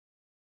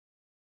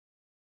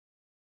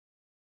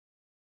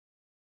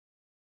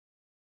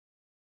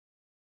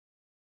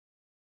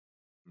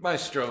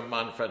Maestro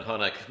Manfred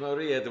Honeck,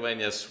 María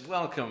Dueñas,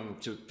 welcome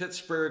to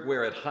Pittsburgh.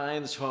 We're at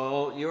Heinz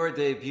Hall. Your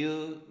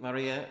debut,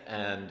 Maria,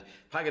 and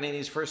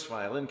Paganini's First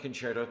Violin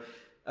Concerto,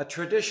 a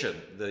tradition,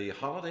 the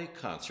holiday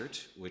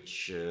concert,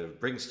 which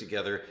brings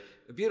together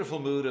a beautiful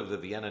mood of the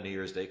Vienna New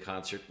Year's Day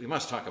concert. We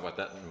must talk about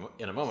that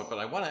in a moment, but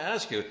I want to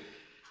ask you,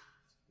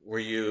 were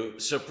you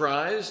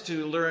surprised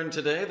to learn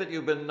today that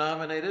you've been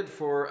nominated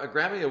for a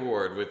Grammy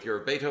Award with your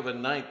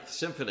Beethoven Ninth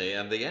Symphony,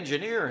 and the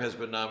engineer has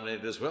been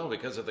nominated as well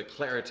because of the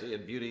clarity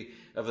and beauty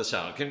of the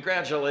sound?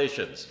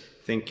 Congratulations.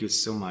 Thank you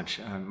so much.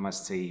 I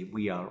must say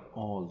we are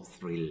all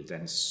thrilled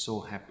and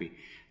so happy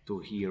to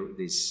hear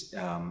this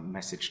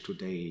message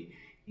today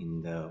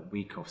in the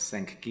week of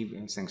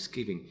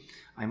Thanksgiving.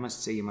 I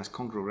must say I must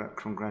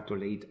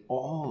congratulate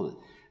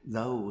all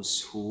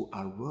those who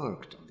are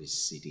worked on this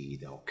CD,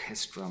 the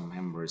orchestra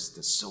members,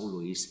 the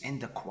soloists,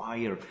 and the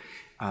choir.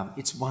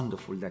 It's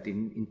wonderful that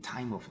in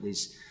time of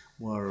this,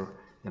 where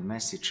the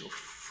message of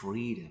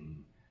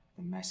freedom,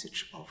 the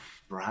message of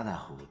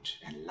brotherhood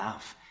and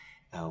love,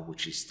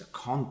 which is the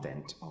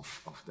content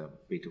of the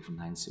Beethoven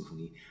Ninth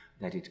Symphony,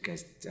 that it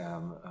gets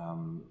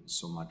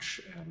so much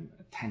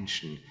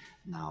attention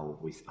now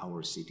with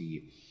our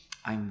CD.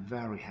 I'm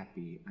very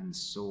happy and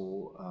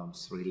so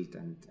thrilled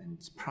and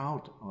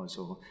proud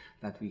also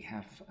that we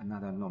have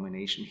another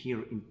nomination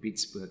here in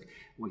Pittsburgh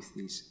with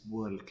this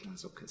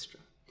world-class orchestra.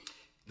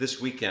 This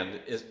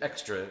weekend is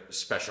extra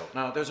special.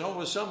 Now, there's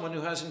always someone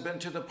who hasn't been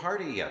to the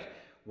party yet.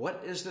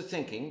 What is the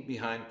thinking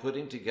behind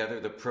putting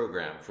together the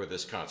program for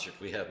this concert?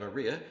 We have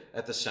Maria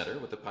at the center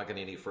with the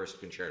Paganini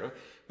First Concerto,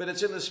 but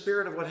it's in the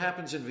spirit of what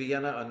happens in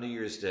Vienna on New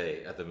Year's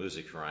Day at the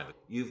Musikverein.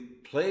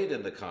 You've played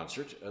in the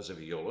concert as a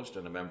violist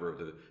and a member of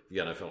the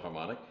Vienna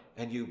Philharmonic,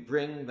 and you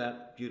bring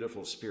that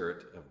beautiful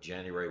spirit of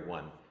January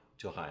 1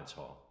 to Heinz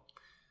Hall.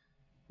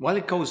 Well,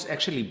 it goes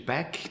actually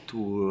back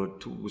to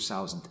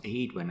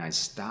 2008 when I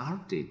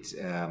started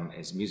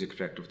as music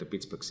director of the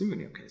Pittsburgh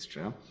Symphony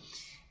Orchestra.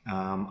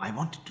 I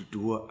wanted to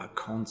do a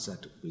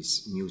concert with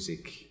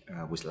music,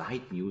 with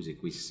light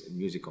music, with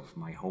music of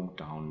my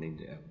hometown,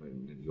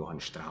 in Johann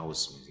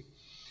Strauss music.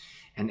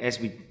 And as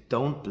we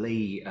don't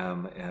play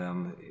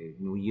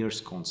New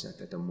Year's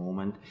concert at the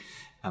moment,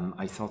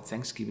 I thought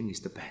Thanksgiving is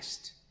the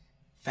best.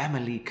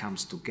 Family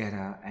comes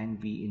together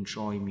and we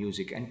enjoy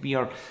music, and we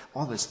are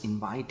always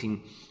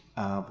inviting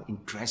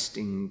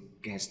interesting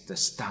guests, the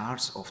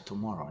stars of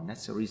tomorrow. And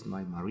that's the reason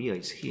why Maria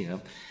is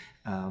here.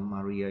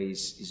 Maria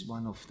is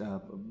one of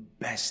the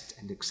best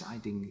and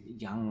exciting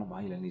young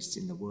violinists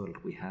in the world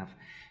we have,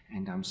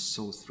 and I'm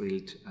so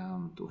thrilled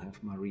to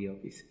have Maria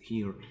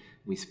here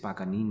with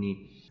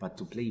Paganini, but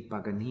to play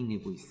Paganini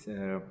with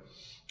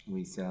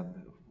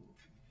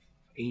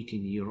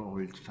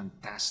 18-year-old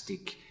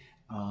fantastic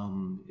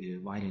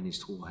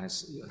violinist who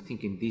has, I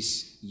think in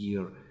this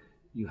year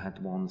you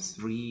had won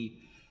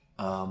 3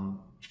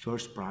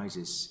 first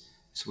prizes,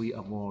 3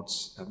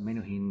 awards,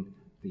 Menuhin,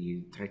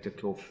 the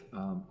Tretyakov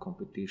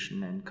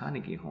competition, and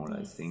Carnegie Hall,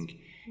 yes. I think,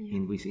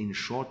 within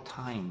short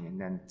time, and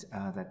then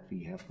that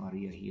we have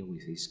Maria here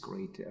with this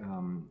great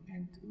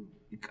and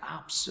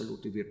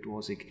absolutely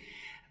virtuosic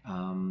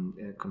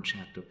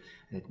concerto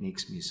that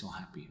makes me so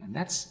happy. And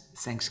that's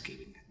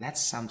Thanksgiving.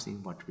 That's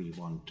something what we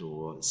want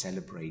to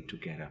celebrate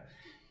together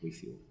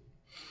with you.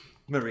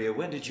 Maria,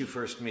 when did you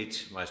first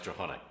meet Maestro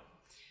Honeck?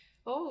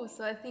 Oh,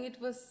 so I think it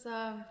was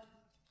a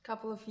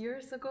couple of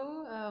years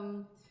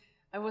ago.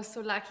 I was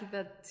so lucky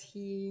that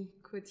he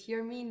could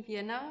hear me in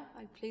Vienna.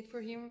 I played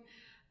for him.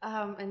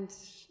 And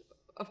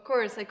of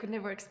course, I could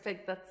never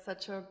expect that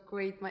such a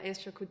great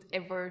maestro could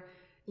ever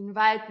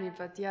invite me.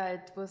 But yeah,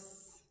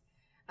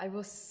 I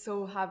was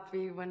so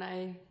happy when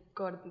I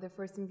got the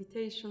first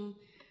invitation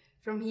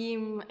from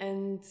him.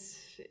 And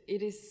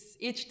it is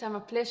each time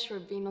a pleasure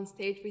being on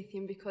stage with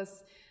him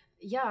because,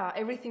 yeah,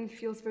 everything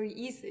feels very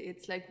easy.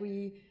 It's like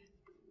we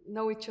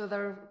know each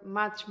other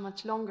much,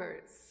 much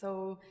longer.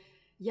 So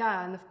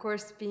yeah, and of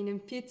course being in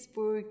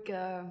Pittsburgh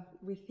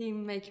with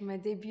him making my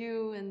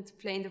debut and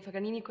playing the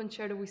Paganini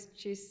Concerto,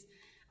 which is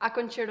a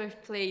concerto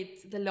I've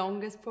played the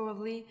longest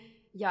probably.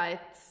 Yeah,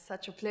 it's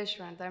such a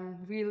pleasure and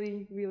I'm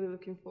really, really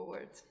looking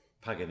forward.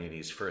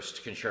 Paganini's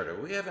First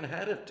Concerto. We haven't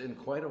had it in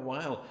quite a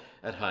while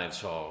at Heinz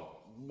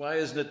Hall. Why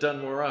isn't it done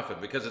more often?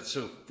 Because it's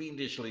so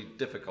fiendishly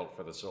difficult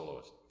for the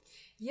soloist.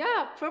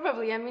 Yeah,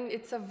 probably. I mean,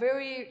 it's a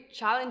very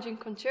challenging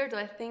concerto.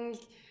 I think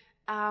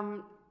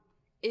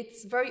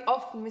it's very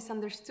often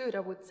misunderstood, I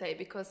would say,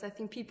 because I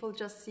think people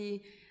just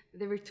see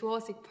the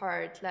virtuosic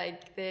part,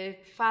 like the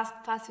fast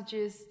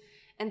passages,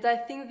 and I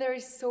think there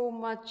is so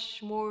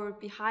much more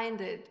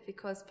behind it,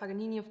 because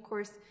Paganini, of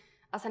course,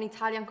 as an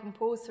Italian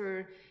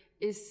composer,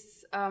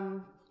 is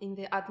in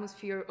the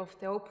atmosphere of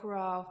the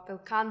opera, of bel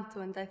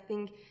canto, and I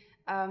think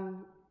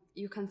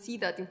you can see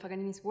that in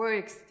Paganini's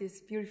works,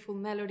 these beautiful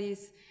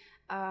melodies.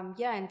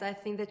 Yeah, and I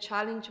think the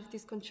challenge of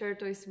this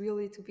concerto is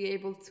really to be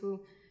able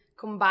to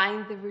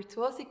combine the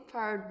virtuosic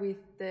part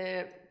with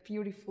the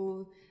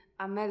beautiful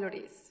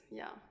melodies.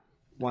 Yeah.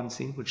 One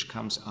thing which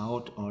comes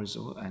out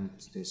also, and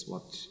this is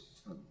what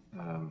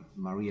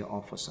Maria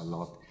offers a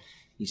lot,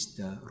 is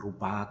the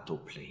rubato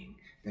playing.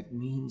 That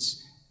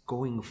means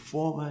going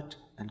forward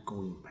and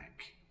going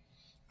back.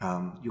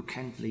 You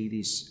can play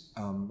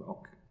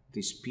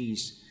this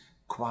piece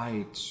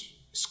quite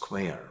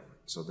square,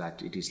 so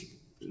that it is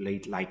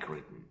like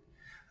written.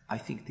 I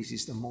think this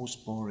is the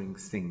most boring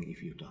thing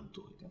if you don't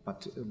do it.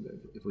 But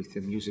with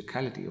the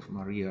musicality of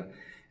Maria,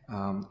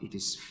 it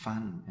is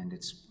fun, and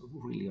it's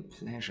really a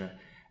pleasure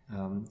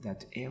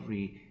that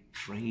every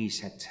phrase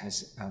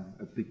has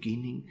a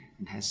beginning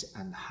and has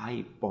a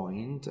high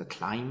point, a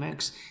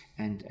climax,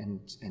 and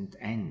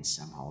ends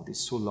somehow. It's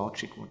so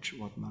logical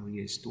what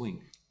Maria is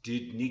doing.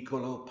 Did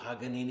Niccolo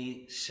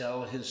Paganini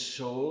sell his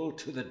soul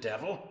to the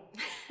devil?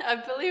 I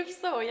believe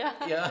so, yeah.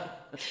 Yeah,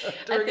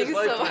 during his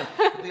lifetime.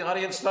 So. The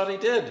audience thought he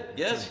did,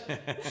 yes,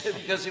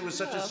 because he was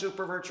such a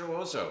super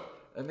virtuoso.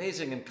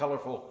 Amazing and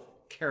colorful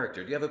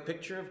character. Do you have a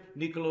picture of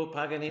Niccolo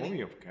Paganini?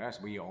 Oh, of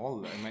course. We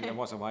all, I mean, I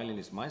was a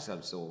violinist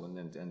myself, so,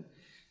 and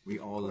we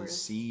all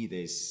see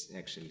this,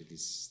 actually,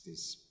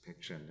 this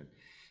picture.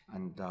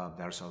 And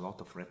there's a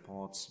lot of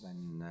reports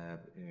when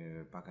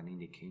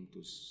Paganini came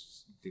to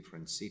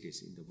different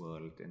cities in the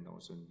world, and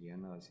also in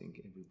Vienna. I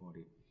think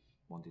everybody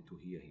wanted to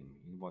hear him.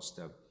 He was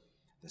the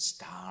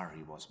star.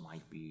 He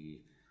might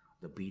be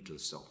the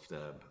Beatles of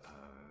the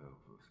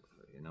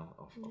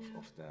of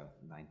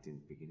the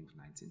beginning of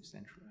 19th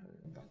century.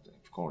 But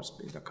of course,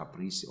 the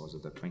Caprice, also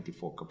the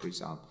 24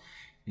 Caprice, are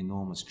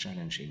enormous,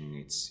 challenging.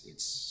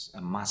 It's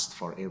a must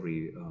for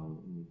every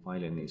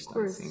violinist, of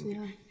course, I think.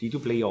 Yeah. Did you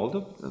play all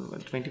the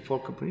 24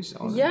 Caprice?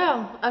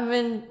 Yeah, I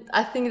mean,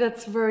 I think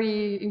that's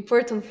very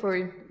important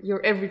for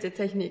your everyday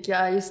technique.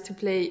 Yeah, I used to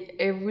play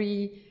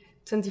every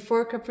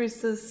 24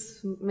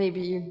 caprices,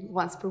 maybe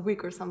once per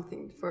week or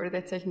something for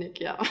that technique,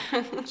 yeah.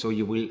 So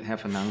you will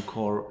have an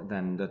encore,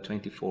 then the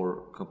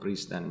 24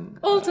 caprice, then...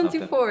 All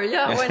 24,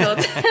 yeah, why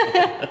not?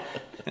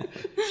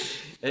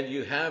 And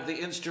you have the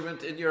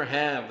instrument in your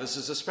hand. This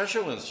is a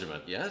special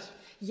instrument, yes?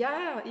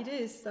 Yeah, it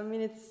is. I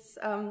mean, it's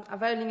a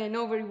violin I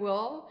know very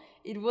well.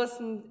 It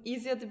wasn't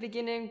easy at the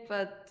beginning,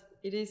 but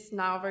it is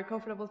now very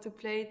comfortable to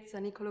play. It's a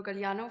Niccolò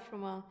Galliano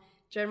from a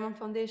German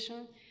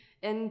foundation.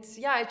 And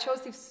yeah, I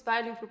chose this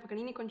violin for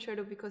Paganini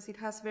concerto because it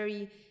has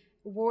very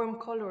warm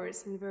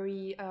colors and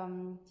very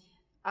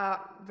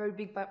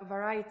big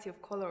variety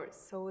of colors.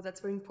 So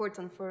that's very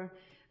important for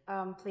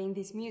playing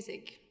this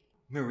music.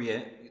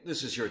 Maria,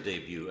 this is your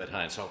debut at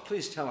Heinz Hall.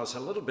 Please tell us a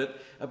little bit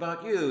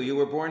about you. You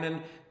were born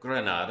in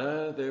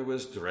Granada. There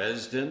was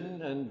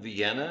Dresden and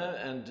Vienna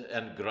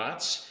and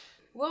Graz.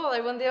 Well,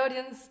 I want the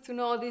audience to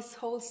know this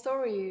whole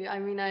story. I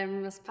mean,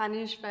 I'm a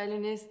Spanish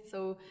violinist,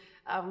 so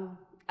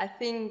I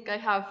think I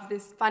have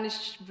this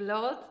Spanish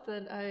blood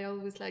that I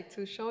always like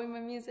to show in my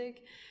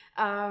music.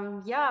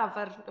 Yeah,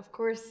 but of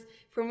course,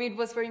 for me it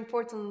was very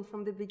important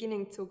from the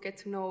beginning to get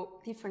to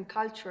know different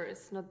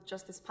cultures, not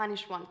just the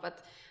Spanish one,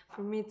 but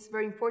for me it's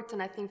very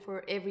important, I think,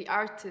 for every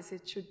artist.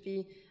 It should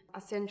be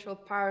a central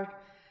part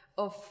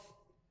of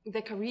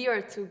the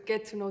career to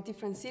get to know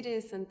different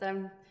cities.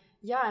 And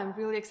yeah, I'm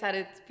really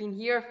excited being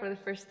here for the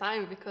first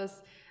time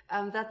because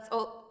that's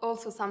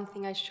also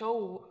something I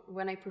show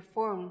when I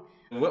perform.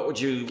 What would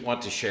you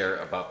want to share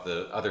about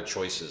the other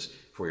choices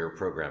for your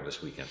program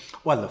this weekend?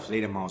 Well, the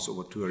Fledermaus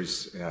Overture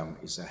is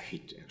a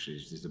hit, actually.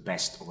 It is the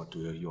best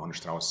overture Johann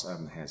Strauss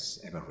has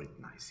ever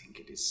written. I think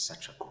it is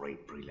such a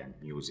great,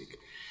 brilliant music.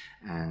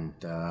 And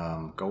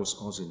goes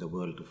also in the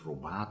world of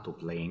rubato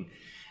playing.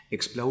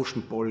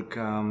 Explosion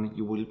polka,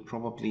 you will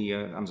probably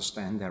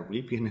understand there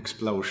will be an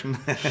explosion.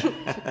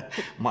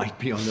 Might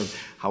be on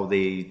how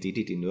they did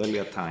it in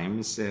earlier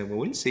times.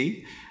 We'll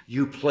see.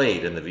 You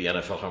played in the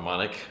Vienna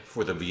Philharmonic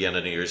for the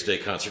Vienna New Year's Day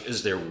concert.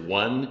 Is there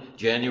one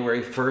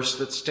January 1st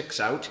that sticks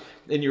out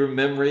in your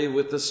memory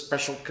with the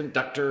special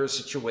conductor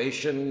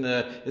situation?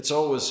 It's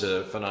always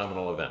a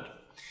phenomenal event.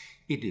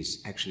 It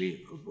is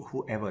actually,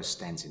 whoever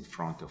stands in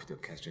front of the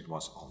orchestra, it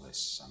was always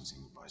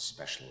something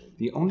special.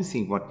 The only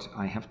thing what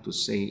I have to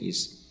say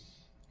is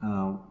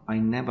I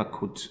never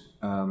could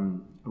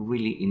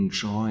really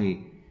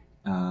enjoy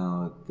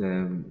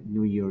the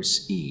New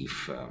Year's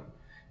Eve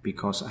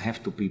because I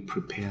have to be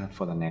prepared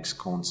for the next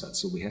concert.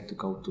 So we had to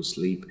go to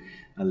sleep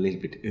a little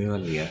bit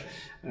earlier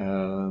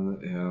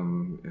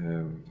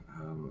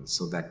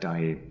so that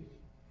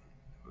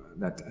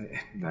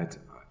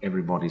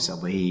everybody's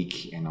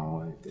awake, you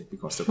know,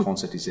 because the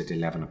concert is at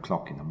 11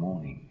 o'clock in the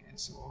morning.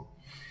 So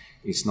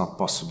it's not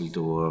possible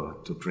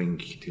to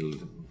drink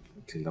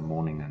till the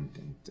morning and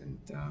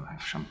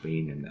have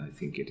champagne. And I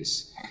think it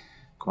is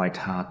quite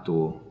hard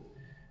to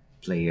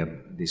play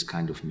this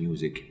kind of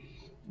music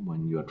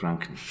when you are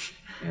drunken.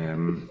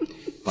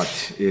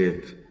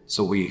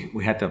 So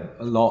we had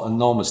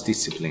enormous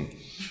discipline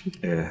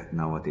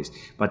nowadays,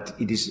 but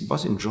it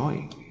was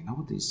enjoying. You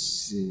know,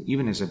 this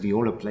even as a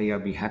viola player,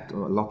 we had a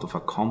lot of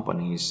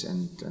accompanies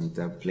and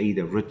play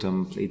the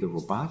rhythm, play the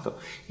rubato.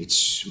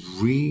 It's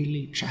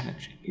really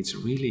challenging. It's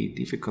really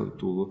difficult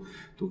to.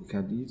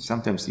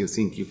 Sometimes you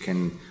think you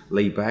can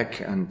lay back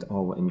and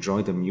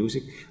enjoy the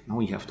music. Now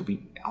you have to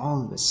be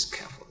always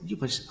careful. you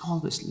was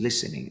always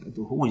listening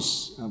to who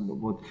is,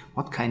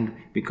 what kind,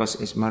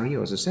 because as Maria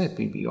also said,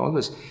 we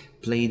always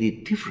played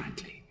it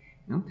differently.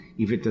 You know?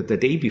 If the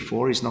day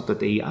before is not the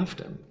day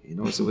after, you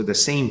know, so with the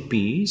same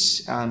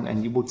piece,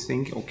 and you would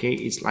think, okay,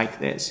 it's like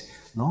this.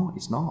 No,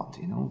 it's not,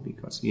 you know,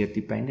 because we are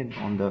dependent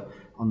on the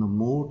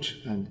mood,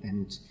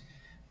 and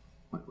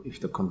if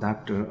the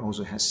conductor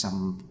also has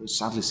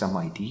suddenly some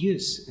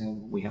ideas,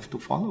 we have to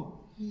follow.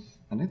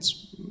 And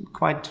it's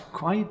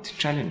quite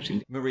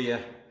challenging.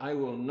 Maria, I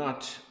will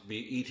not be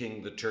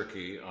eating the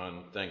turkey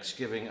on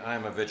Thanksgiving.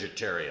 I'm a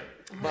vegetarian.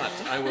 But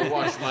I will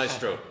watch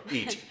Maestro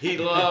eat. He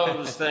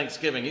loves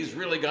Thanksgiving. He's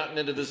really gotten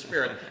into the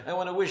spirit. I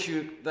want to wish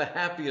you the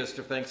happiest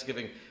of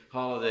Thanksgiving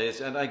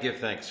holidays, and I give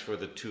thanks for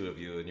the two of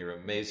you and your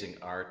amazing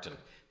art and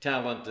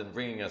talent and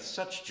bringing us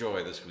such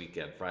joy this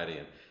weekend, Friday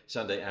and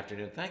Sunday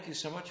afternoon. Thank you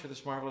so much for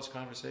this marvelous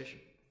conversation.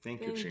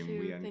 Thank you, Jim.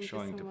 We are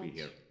enjoying to be much.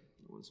 here.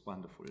 It was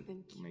wonderful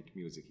to make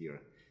music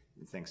here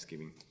in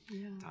Thanksgiving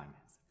time.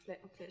 It's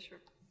a pleasure.